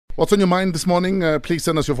What's on your mind this morning? Please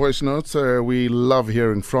send us your voice notes. We love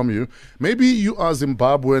hearing from you. Maybe you are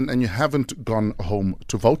Zimbabwean and you haven't gone home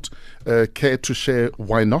to vote. Care to share?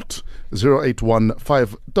 Why not? 081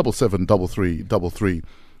 577 3333.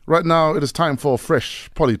 Right now, it is time for Fresh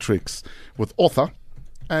Politricks with author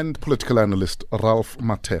and political analyst Ralph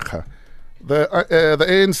Mathekga. The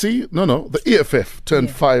ANC, the EFF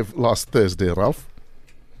turned 5 last Thursday, Ralph.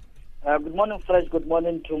 Good morning, Fresh. Good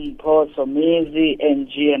morning to Mpo, Somizi,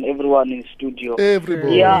 NG, and everyone in studio.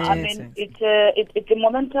 Everybody. Yeah, I mean, it's a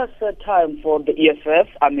momentous time for the EFF.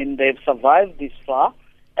 I mean, they've survived this far,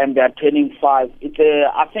 and they're turning 5.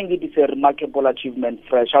 I think it is a remarkable achievement,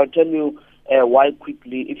 Fresh. I'll tell you why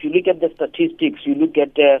quickly. If you look at the statistics, you look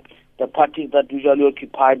at the parties that usually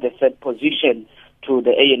occupy the third position to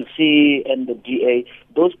the ANC and the DA,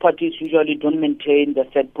 those parties usually don't maintain the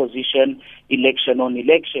third position election on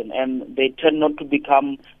election, and they tend not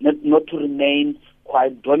to remain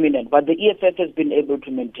quite dominant. But the EFF has been able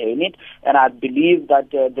to maintain it, and I believe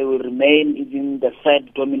that they will remain in the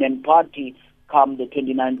third dominant party come the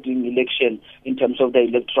 2019 election in terms of the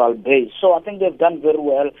electoral base. So I think they've done very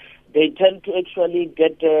well. They tend to actually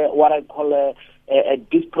get what I call a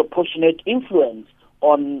disproportionate influence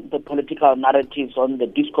on the political narratives, on the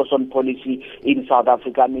discourse on policy in South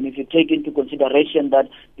Africa. I mean, if you take into consideration that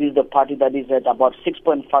this is the party that is at about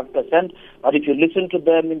 6.5%, but if you listen to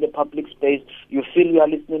them in the public space, you feel you are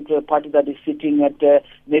listening to a party that is sitting at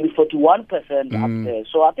maybe 41% up there.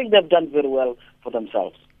 So I think they've done very well for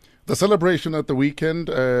themselves. The celebration at the weekend,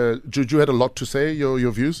 Juju had a lot to say, your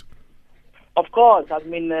views? Of course. I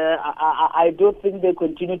mean, I do think they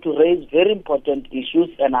continue to raise very important issues.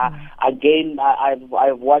 And I've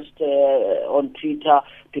watched on Twitter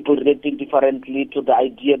people reacting differently to the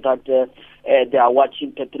idea that they are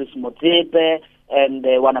watching Patrice Motsepe and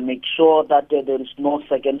they want to make sure that there is no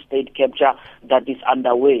second state capture that is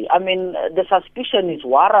underway. I mean, the suspicion is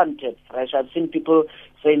warranted, Fresh. I've seen people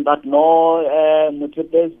saying that no,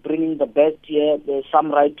 Motsepe is bringing the best here. There's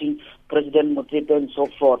some writing President Motsepe and so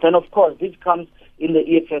forth. And of course, this comes in the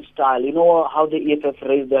EFF style. You know how the EFF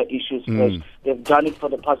raise their issues first. They've done it for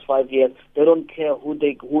the past 5 years. They don't care who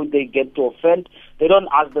they get to offend. They don't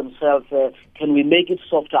ask themselves, can we make it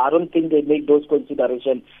softer? I don't think they make those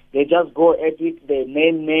considerations. They just go at it, they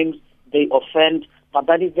name names, they offend. But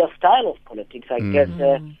that is their style of politics. I guess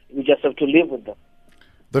we just have to live with them.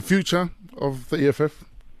 The future of the EFF?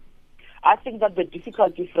 I think that the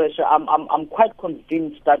difficulty, Fresh, I'm quite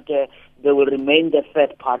convinced that they will remain the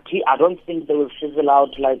third party. I don't think they will fizzle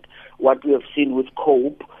out like what we have seen with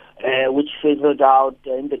COPE, which fizzled out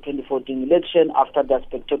in the 2014 election after their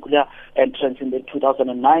spectacular entrance in the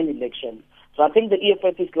 2009 election. So I think the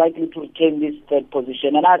EFF is likely to retain this third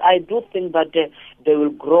position. And I do think that they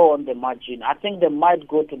will grow on the margin. I think they might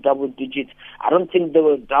go to double digits. I don't think they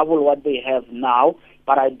will double what they have now,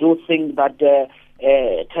 but I do think that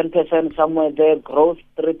 10% somewhere there, growth,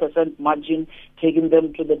 3% margin, taking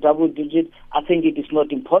them to the double digit, I think it is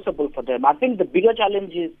not impossible for them. I think the bigger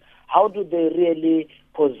challenge is how do they really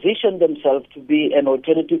position themselves to be an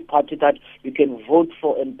alternative party that you can vote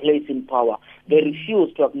for and place in power. They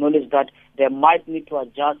refuse to acknowledge that they might need to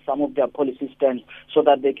adjust some of their policy stands so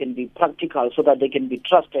that they can be practical, so that they can be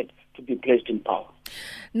trusted to be placed in power.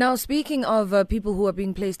 Now, speaking of people who are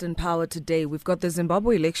being placed in power today, we've got the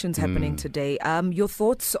Zimbabwe elections happening today. Your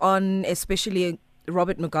thoughts on especially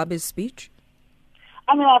Robert Mugabe's speech?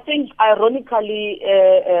 I mean, I think ironically,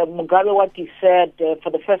 Mugabe, what he said for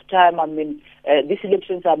the first time, I mean, these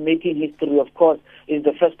elections are making history, of course. It's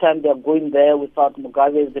the first time they're going there without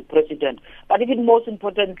Mugabe as the president. But even most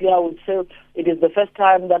importantly, I would say it is the first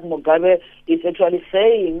time that Mugabe is actually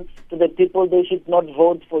saying to the people they should not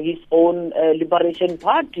vote for his own liberation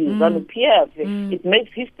party, ZANU-PF. It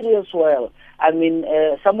makes history as well. I mean,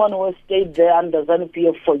 someone who has stayed there under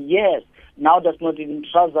ZANU-PF for years now does not even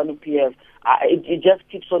trust ZANU-PF. It just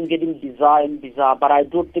keeps on getting bizarre and bizarre. But I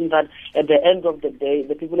do think that at the end of the day,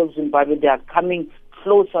 the people of Zimbabwe, they are coming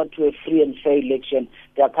closer to a free and fair election.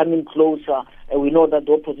 They are coming closer. And we know that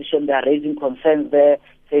the opposition, they are raising concerns there,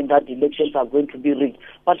 saying that the elections are going to be rigged.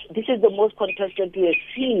 But this is the most contested we have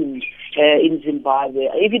seen in Zimbabwe,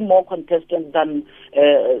 even more contested than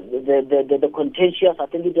the contentious, I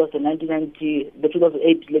think it was the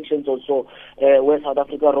 2008 elections or so, where South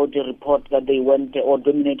Africa wrote a report that they went, or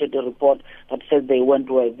dominated a report that said they went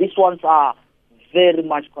well. These ones are very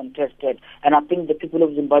much contested, and I think the people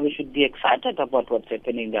of Zimbabwe should be excited about what's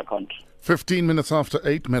happening in their country. 15 minutes after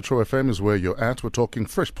 8, Metro FM is where you're at. We're talking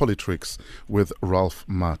Fresh Politricks with Ralph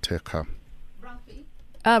Mathekga.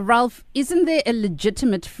 Ralph, isn't there a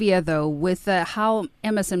legitimate fear, though, with how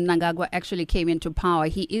Emmerson Mnangagwa actually came into power?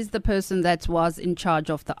 He is the person that was in charge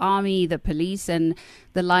of the army, the police, and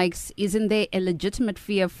the likes. Isn't there a legitimate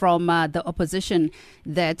fear from the opposition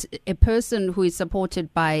that a person who is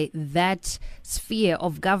supported by that sphere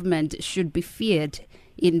of government should be feared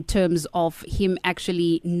in terms of him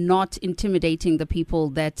actually not intimidating the people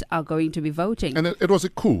that are going to be voting? And it was a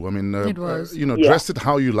coup. I mean, it was. Dress it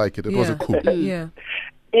how you like it. It was a coup. Yeah.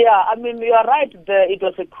 Yeah, I mean, you are right. It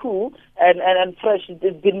was a coup, and Fresh,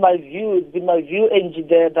 it's been my view, Angie,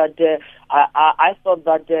 there, that I thought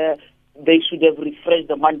that they should have refreshed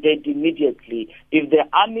the mandate immediately. If the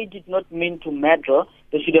army did not mean to meddle,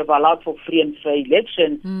 they should have allowed for free and fair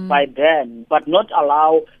elections by then, but not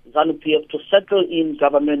allow ZANU-PF to settle in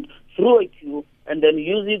government through a coup and then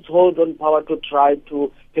use its hold on power to try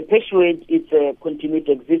to perpetuate its continued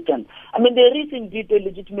existence. I mean, there is indeed a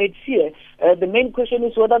legitimate fear. The main question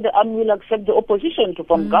is whether the army will accept the opposition to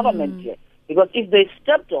form government here. Because if they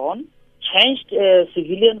stepped on, changed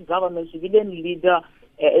civilian government, civilian leader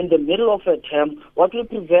in the middle of a term, what will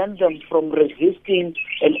prevent them from resisting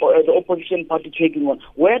and the opposition party taking on?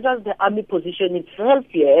 Where does the army position itself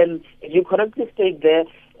here? And as you correctly state there,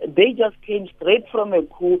 they just came straight from a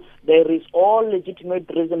coup. There is all legitimate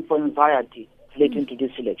reason for anxiety relating to these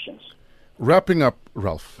elections. Wrapping up,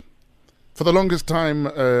 Ralph. For the longest time,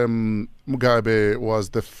 Mugabe was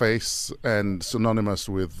the face and synonymous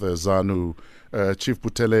with ZANU, Chief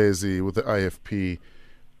Buthelezi with the IFP.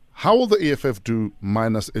 How will the EFF do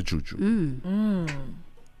minus Ejuju?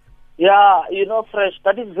 Yeah, Fresh,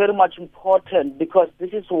 that is very much important because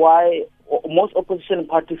this is why most opposition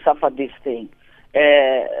parties suffer this thing.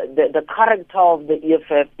 The character of the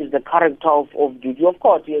EFF is the character of Juju. Of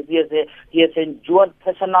course, he has endured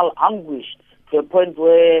personal anguish to a point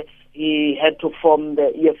where he had to form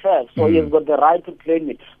the EFF, so he has got the right to claim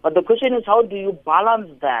it. But the question is, how do you balance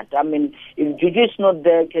that? I mean, if Juju is not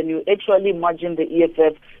there, can you actually imagine the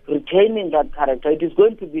EFF retaining that character? It is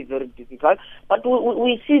going to be very difficult. But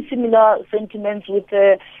we see similar sentiments with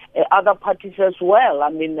other parties as well. I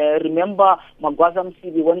mean, remember Magwaza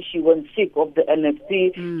Msibi, when she went sick of the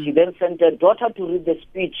NFP, she then sent her daughter to read the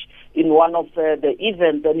speech in one of the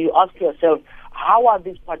events, and you ask yourself, how are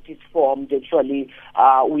these parties formed actually?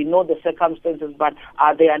 We know the circumstances, but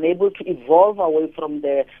are they unable to evolve away from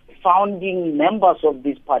the founding members of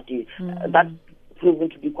this party? That's proven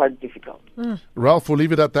to be quite difficult. Ralph, we'll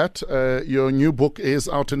leave it at that. Your new book is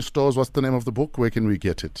out in stores. What's the name of the book? Where can we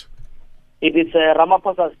get it? It is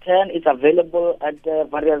Ramaphosa's Turn. It's available at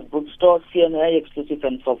various bookstores, CNA exclusive,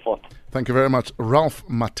 and so forth. Thank you very much, Ralph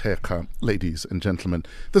Mathekga, ladies and gentlemen.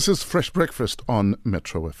 This is Fresh Breakfast on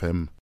Metro FM.